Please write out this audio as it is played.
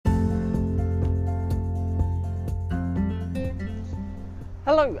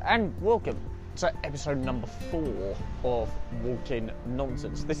Hello and welcome to episode number 4 of Walking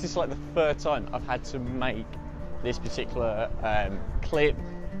Nonsense. This is like the third time I've had to make this particular clip.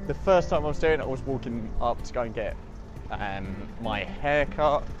 The first time I was doing it, I was walking up to go and get my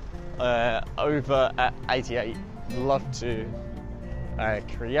haircut over at 88. Love to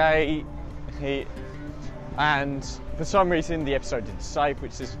create it, and for some reason the episode didn't save,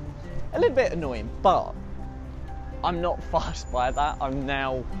 which is a little bit annoying, but I'm not fussed by that. I'm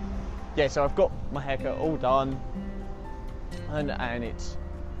now, so I've got my haircut all done, and it's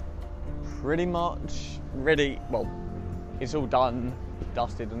pretty much ready. Well, it's all done,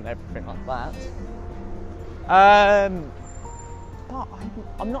 dusted and everything like that. But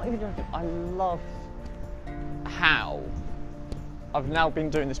I'm not even joking. I love how I've now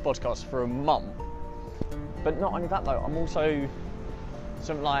been doing this podcast for a month. But not only that though, I'm also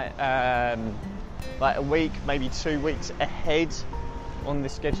something like a week, maybe 2 weeks ahead on the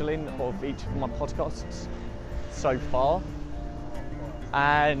scheduling of each of my podcasts so far.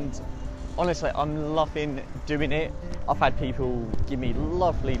 And honestly, I'm loving doing it. I've had people give me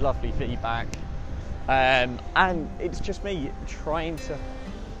lovely feedback. And it's just me trying to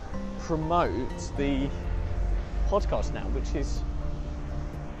promote the podcast now, which is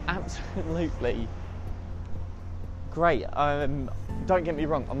absolutely great. Don't get me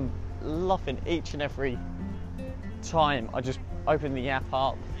wrong, I'm loving each and every time I just open the app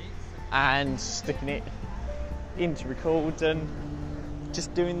up and sticking it into record and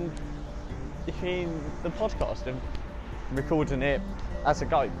just doing the podcast and recording it as I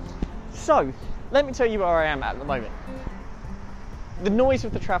go. So let me tell you where I am at the moment. The noise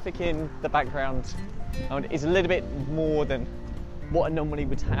of the traffic in the background is a little bit more than what I normally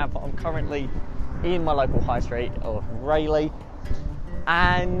would have. I'm currently in my local high street of Rayleigh,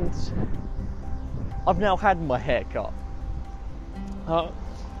 and I've now had my hair cut.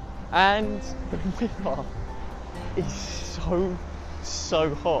 And the weather is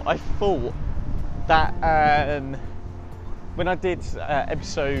so hot. I thought that when I did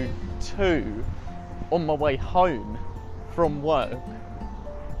episode 2 on my way home from work,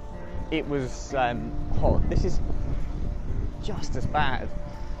 it was hot. This is just as bad,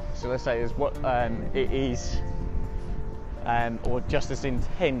 so let's say, as what it is, or just as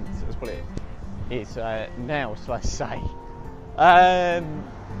intense as what it is now, so I say.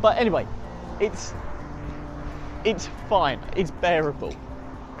 But anyway, it's fine, it's bearable,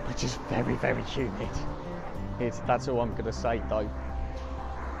 but just very humid. That's all I'm gonna say though.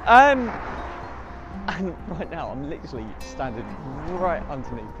 And right now I'm literally standing right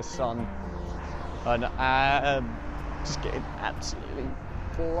underneath the sun, and just getting absolutely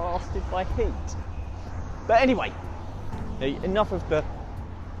blasted by heat. But anyway, enough of the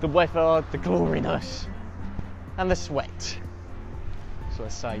weather, the gloriness, and the sweat, so I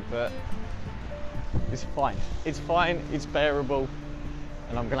say. But it's fine. It's fine. It's bearable,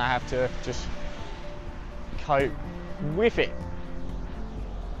 and I'm gonna have to just cope with it.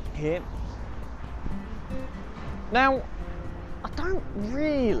 Here. Now, I don't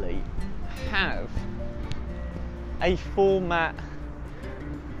really have a format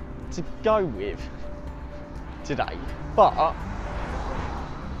to go with today, but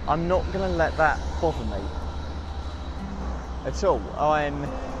I'm not going to let that bother me at all. I'm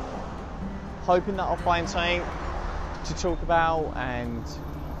hoping that I'll find something to talk about and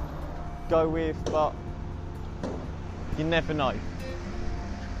go with, but you never know.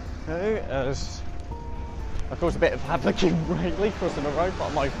 As of course, a bit of havoc in Rayleigh crossing the road, but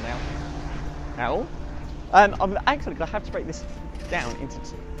I'm over now. Now, I'm actually going to have to break this down into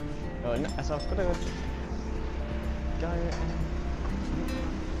two. So I've got to go and...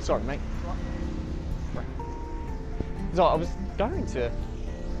 Sorry, mate. Right. So I was going to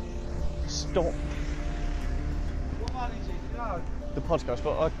stop the podcast,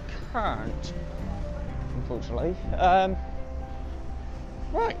 but I can't, unfortunately.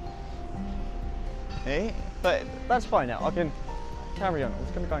 Right. But that's fine now. I can carry on. I was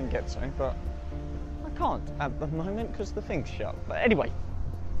going to go and get something, but I can't at the moment because the thing's shut. But anyway,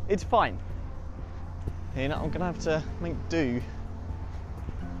 it's fine. I'm going to have to make do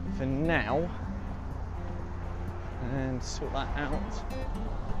for now and sort that out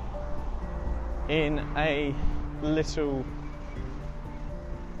in a little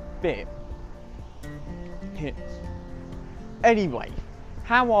bit. Anyway,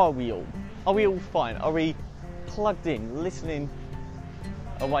 how are we all? Are we all fine? Are we plugged in, listening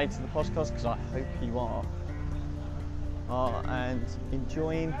away to the podcast? Because I hope you are. And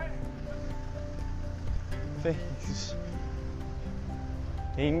enjoying things,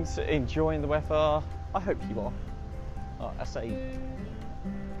 enjoying the weather. I hope you are. I say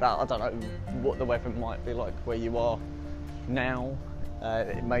that I don't know what the weather might be like where you are now.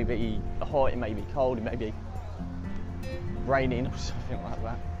 It may be hot, it may be cold, it may be raining or something like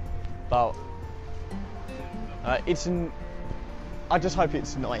that. But I just hope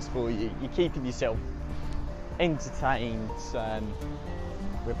it's nice for you. You're keeping yourself entertained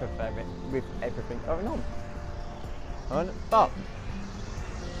with everything going on. But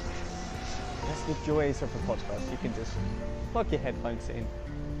that's the joys of a podcast. You can just plug your headphones in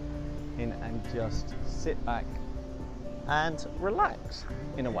and just sit back and relax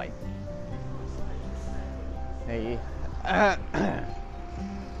in a way.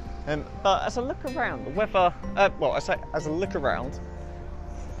 But as I look around, the weather, as I look around,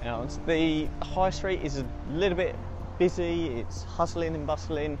 the high street is a little bit busy, it's hustling and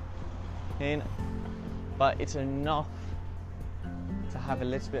bustling, but it's enough to have a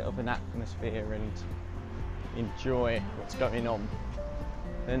little bit of an atmosphere and enjoy what's going on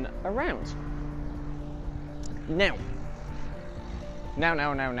and around. Now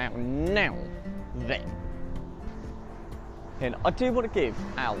then. And I do want to give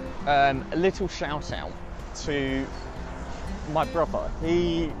out a little shout out to my brother.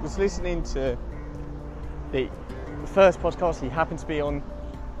 He was listening to the first podcast. He happened to be on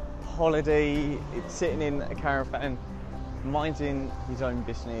holiday, sitting in a caravan, minding his own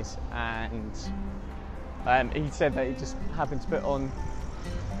business, and he said that he just happened to put on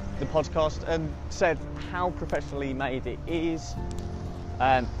the podcast and said how professionally made it is.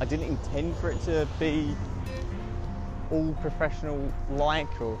 I didn't intend for it to be all professional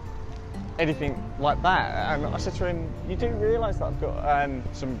like or anything like that, and I said to him, you do realise that I've got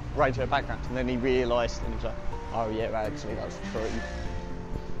some radio background? And then he realised and he was like, oh yeah, actually that's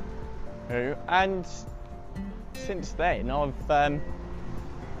true. And since then I've thoroughly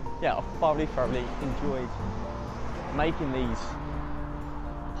enjoyed making these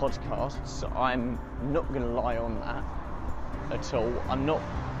podcasts. I'm not going to lie on that at all. I'm not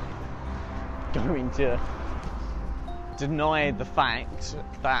going to deny the fact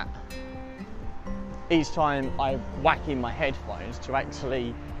that each time I whack in my headphones to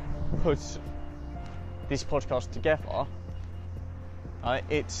actually put this podcast together,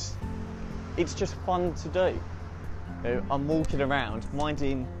 it's just fun to do. I'm walking around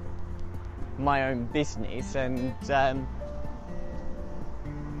minding my own business and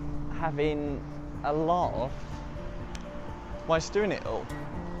having a laugh whilst doing it all.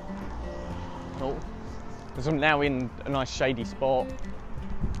 Because I'm now in a nice shady spot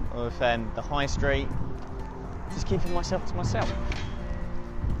of the high street, just keeping myself to myself,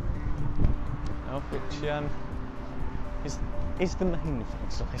 which is the main thing,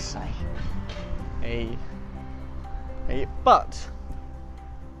 so I say. But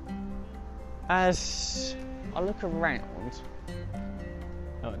as I look around,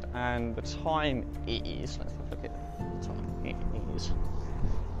 and the time is, let's have a look at the time. It is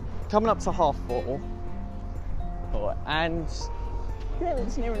coming up to 4:30. And yeah,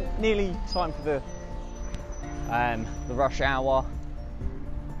 it's nearly time for the rush hour.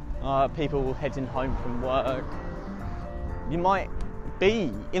 People heading home from work. You might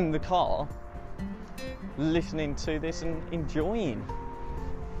be in the car listening to this and enjoying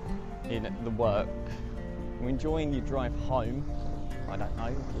the work, or enjoying your drive home. I don't know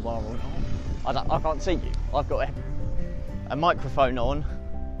if you are or not. I can't see you. I've got a microphone on,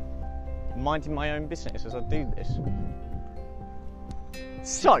 minding my own business as I do this.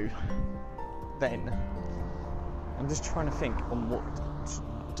 So then, I'm just trying to think on what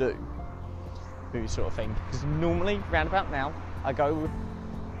to do sort of thing. Because normally, round about now, I go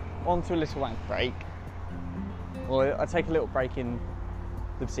onto a little ad break, or I take a little break in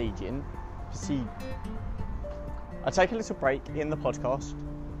the I take a little break in the podcast,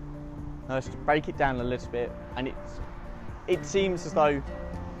 just to break it down a little bit, and it seems as though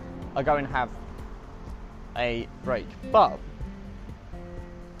I go and have a break. But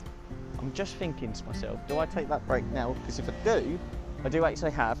I'm just thinking to myself, do I take that break now? Because if I do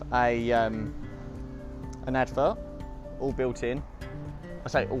actually have an advert all built in. I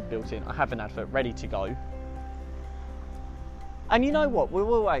say all built in, I have an advert ready to go. And you know what, we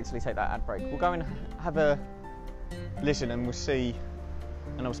will actually take that ad break. We'll go and have a listen, and we'll see,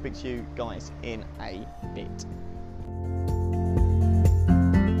 and I'll speak to you guys in a bit.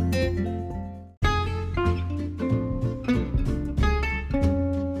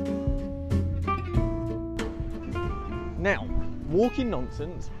 Now, Walking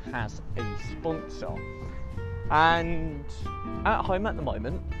Nonsense has a sponsor, and at home at the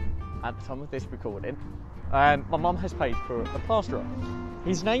moment, at the time of this recording, my mum has paid for a plasterer.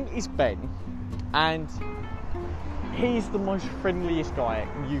 His name is Ben, and he's the most friendliest guy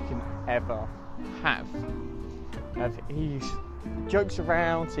you can ever have. He jokes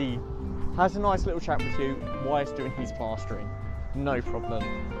around, he has a nice little chat with you while he's doing his plastering. No problem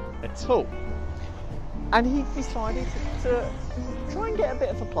at all. And he decided to try and get a bit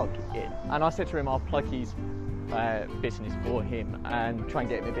of a plug in. And I said to him, I'll plug his business for him and try and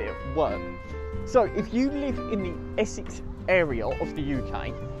get him a bit of work. So if you live in the Essex area of the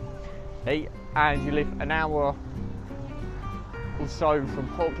UK, and you live an hour or so from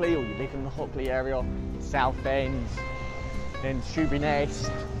Hockley, or you live in the Hockley area, Southend, then Shoeburyness,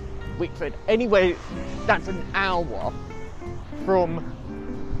 Wickford, anywhere that's an hour from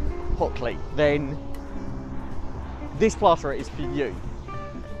Hockley, then this plasterer is for you.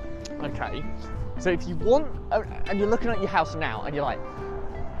 Okay, so if you want, and you're looking at your house now and you're like,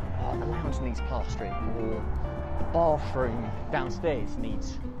 oh, the lounge needs plastering, or the bathroom downstairs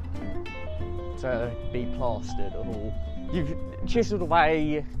needs to be plastered, or you've chiselled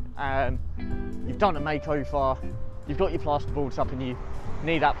away, you've done a makeover, you've got your plasterboards up and you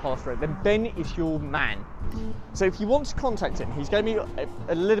need that plasterer, then Ben is your man. So if you want to contact him, he's gave me a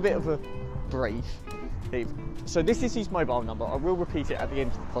little bit of a brief. So this is his mobile number. I will repeat it at the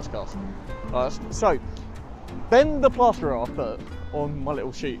end of the podcast. So Ben the plasterer, I put on my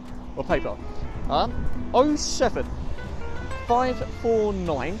little sheet of paper. 07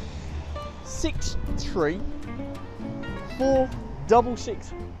 549 63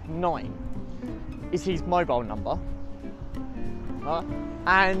 4669 is his mobile number.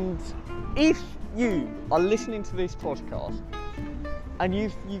 And if you are listening to this podcast and you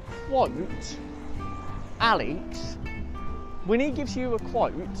quote Alex, when he gives you a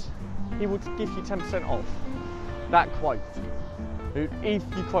quote, he will give you 10% off that quote. If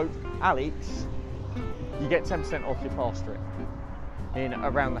you quote Alex, you get 10% off your plastering in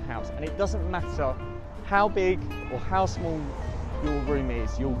around the house, and it doesn't matter how big or how small your room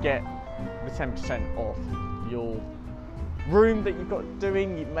is, you'll get the 10% off your room that you've got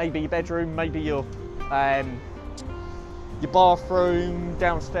doing, maybe your bedroom, maybe your bathroom,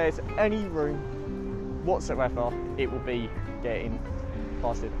 downstairs, any room whatsoever, it will be getting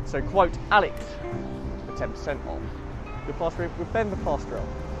plastered. So quote Alex for 10% off your plastering with Ben the Plasterer.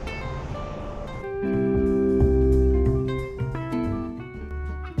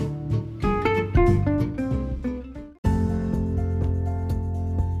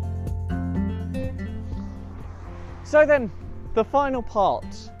 So then, the final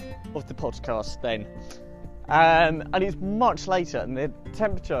part of the podcast then, and it's much later, and the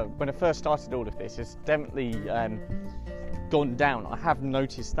temperature when I first started all of this has definitely gone down. I have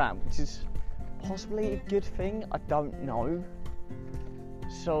noticed that, which is possibly a good thing, I don't know.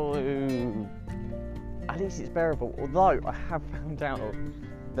 So at least it's bearable, although I have found out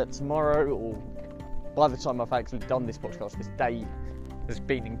that tomorrow, or by the time I've actually done this podcast, this day has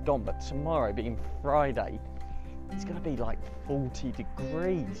been and gone, but tomorrow being Friday, it's going to be like 40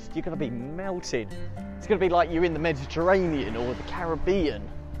 degrees. You're going to be melting. It's going to be like you're in the Mediterranean or the Caribbean.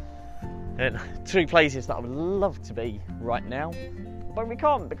 And two places that I would love to be right now, but we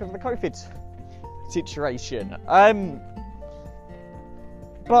can't because of the COVID situation.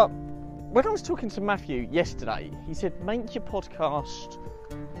 But when I was talking to Matthew yesterday, he said, make your podcast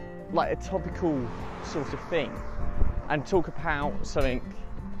like a topical sort of thing and talk about something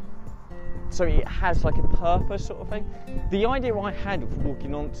so it has like a purpose sort of thing. The idea I had of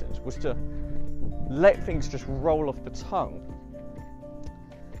Walking Nonsense was to let things just roll off the tongue.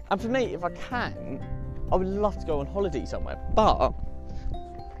 And for me, if I can, I would love to go on holiday somewhere, but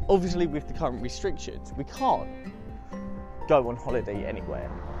obviously with the current restrictions, we can't go on holiday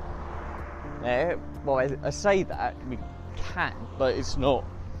anywhere. Well, I say that, we can, but it's not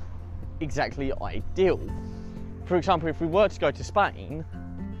exactly ideal. For example, if we were to go to Spain,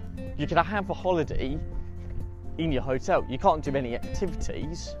 you can have a holiday in your hotel. You can't do any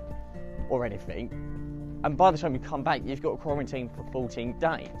activities or anything. And by the time you come back, you've got to quarantine for 14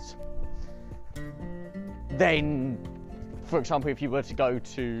 days. Then, for example, if you were to go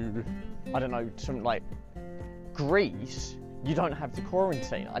to, I don't know, something like Greece, you don't have to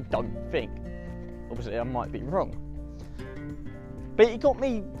quarantine, I don't think. Obviously, I might be wrong. But it got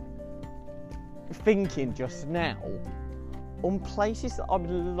me thinking just now on places that I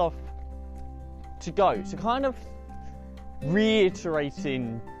would love to go. So kind of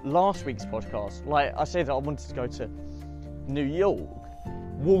reiterating last week's podcast, like I said, I wanted to go to New York,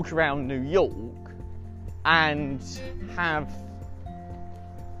 walk around New York and have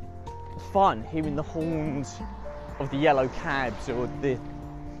fun hearing the horns of the yellow cabs or the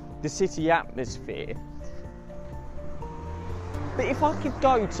city atmosphere. But if I could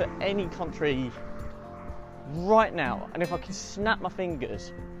go to any country right now, and if I could snap my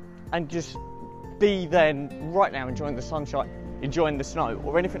fingers and just be then right now enjoying the sunshine, enjoying the snow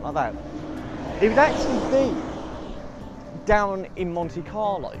or anything like that, it would actually be down in Monte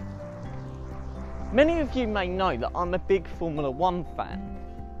Carlo. Many of you may know that I'm a big Formula One fan,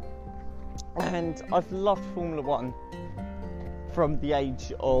 and I've loved Formula One from the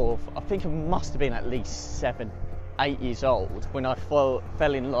age of, I think I must have been at least 7, 8 years old when I fell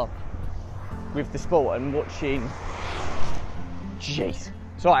in love with the sport and watching. Jeez.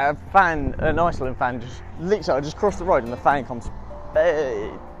 So I have an Iceland fan, just literally I just crossed the road and the fan comes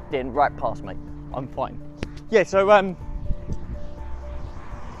right past me. I'm fine. Yeah, so I'm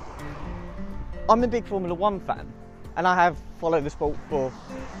a big Formula One fan, and I have followed the sport for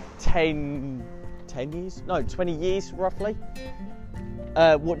 20 years roughly.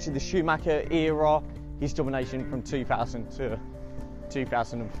 Watching the Schumacher era, his domination from 2000 to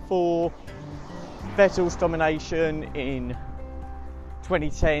 2004, Vettel's domination in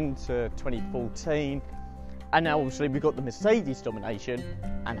 2010 to 2014, and now obviously we've got the Mercedes domination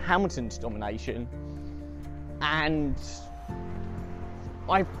and Hamilton's domination, and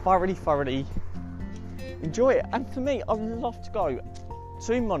I thoroughly enjoy it. And for me, I would love to go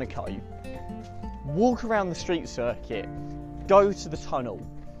to Monaco, walk around the street circuit, go to the tunnel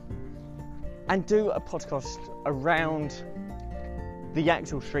and do a podcast around the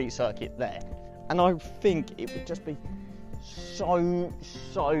actual street circuit there. And I think it would just be so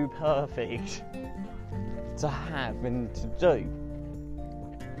perfect to have and to do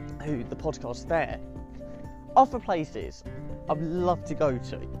the podcast there. Other places I'd love to go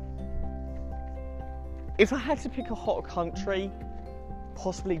to. If I had to pick a hot country,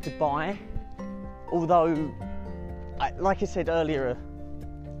 possibly Dubai. Although, like I said earlier,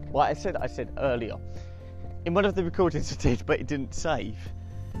 I said earlier, in one of the recordings I did, but it didn't save,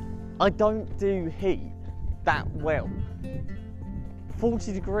 I don't do heat that well.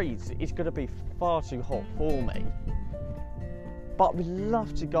 40 degrees is going to be far too hot for me. But I would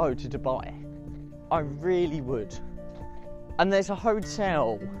love to go to Dubai. I really would. And there's a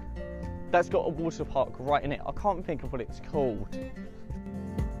hotel that's got a water park right in it. I can't think of what it's called.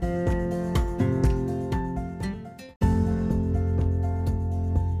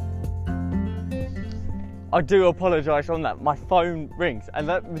 I do apologise on that. My phone rings, and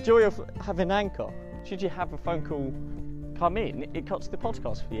the joy of having Anchor, should you have a phone call come in, it cuts the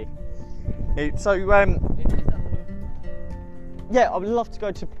podcast for you. So, yeah, I would love to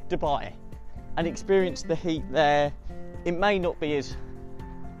go to Dubai and experience the heat there. It may not be as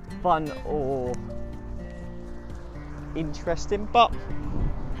fun or interesting, but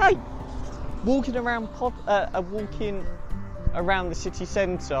hey, walking around the city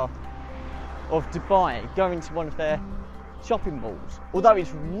centre of Dubai, going to one of their shopping malls, although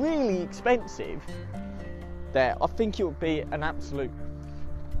it's really expensive there, I think it would be an absolute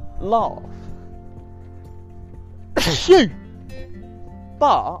laugh.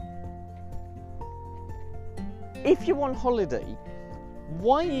 But if you're on holiday,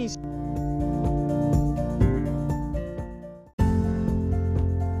 why is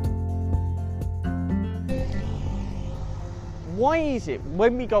it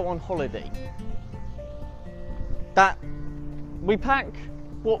when we go on holiday that we pack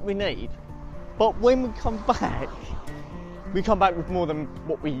what we need, but when we come back with more than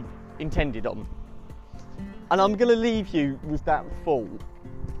what we intended on? And I'm going to leave you with that thought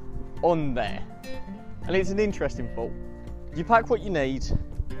on there. And it's an interesting thought. You pack what you need,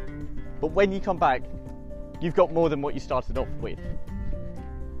 but when you come back, you've got more than what you started off with.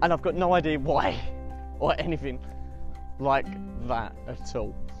 And I've got no idea why or anything like that at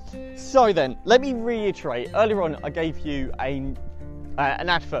all. So then, let me reiterate. Earlier on, I gave you an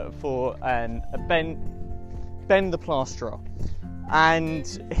advert for Ben the Plasterer, and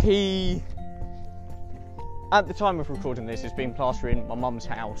he, at the time of recording this, has been plastering my mum's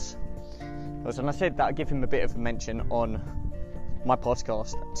house. And I said that I'd give him a bit of a mention on my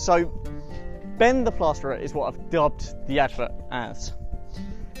podcast. So, Ben the Plasterer is what I've dubbed the advert as.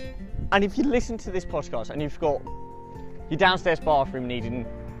 And if you listen to this podcast and you've got your downstairs bathroom needing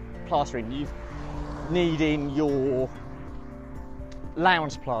plastering, you've needing your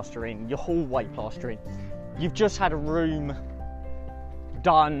lounge plastering, your hallway plastering, you've just had a room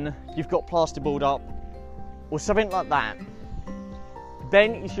done, you've got plasterboard up, or something like that,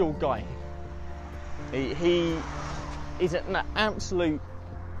 Ben is your guy. He is an absolute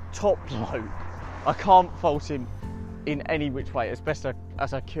top bloke. I can't fault him in any which way. As best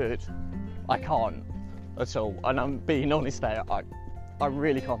as I could, I can't at all. And I'm being honest there, I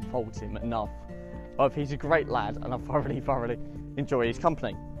really can't fault him enough. But he's a great lad, and I thoroughly enjoy his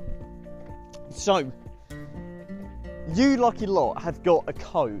company. So, you lucky lot have got a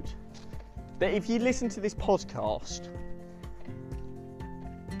code that if you listen to this podcast,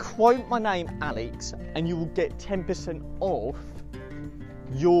 quote my name Alex, and you will get 10% off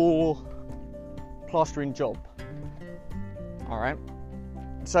your plastering job. Alright?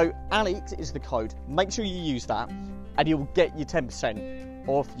 So Alex is the code. Make sure you use that, and you'll get your 10%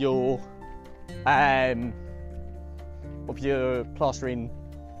 off your plastering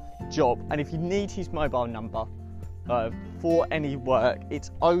job. And if you need his mobile number for any work,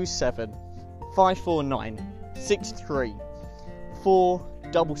 it's 07 549 63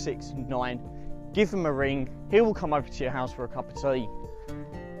 4669. Give him a ring. He will come over to your house for a cup of tea,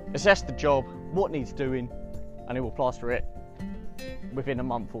 assess the job, what needs doing, and he will plaster it within a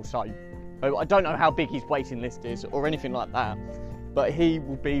month or so. I don't know how big his waiting list is or anything like that, but he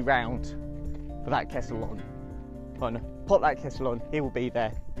will be round for that kettle on. Pop that kettle on, he will be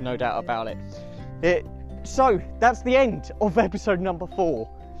there, no doubt about it. So that's the end of episode number 4.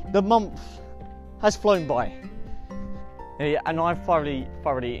 The month has flown by, and I've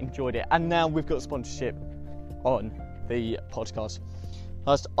thoroughly enjoyed it. And now we've got sponsorship on the podcast.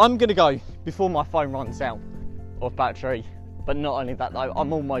 I'm going to go before my phone runs out of battery, but not only that though,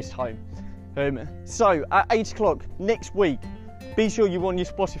 I'm almost home. So at 8 o'clock next week, be sure you're on your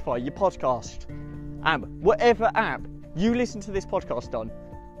Spotify, your podcast app, whatever app you listen to this podcast on.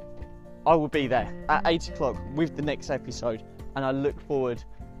 I will be there at 8 o'clock with the next episode, and I look forward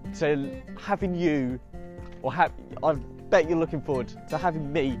to having you, I bet you're looking forward to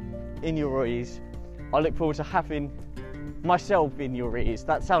having me in your ears. I look forward to having myself in your ears.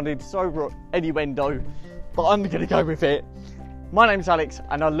 That sounded so innuendo, but I'm going to go with it. My name's Alex,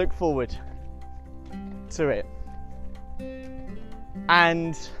 and I look forward to it.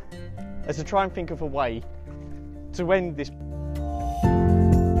 And as I try and think of a way to end this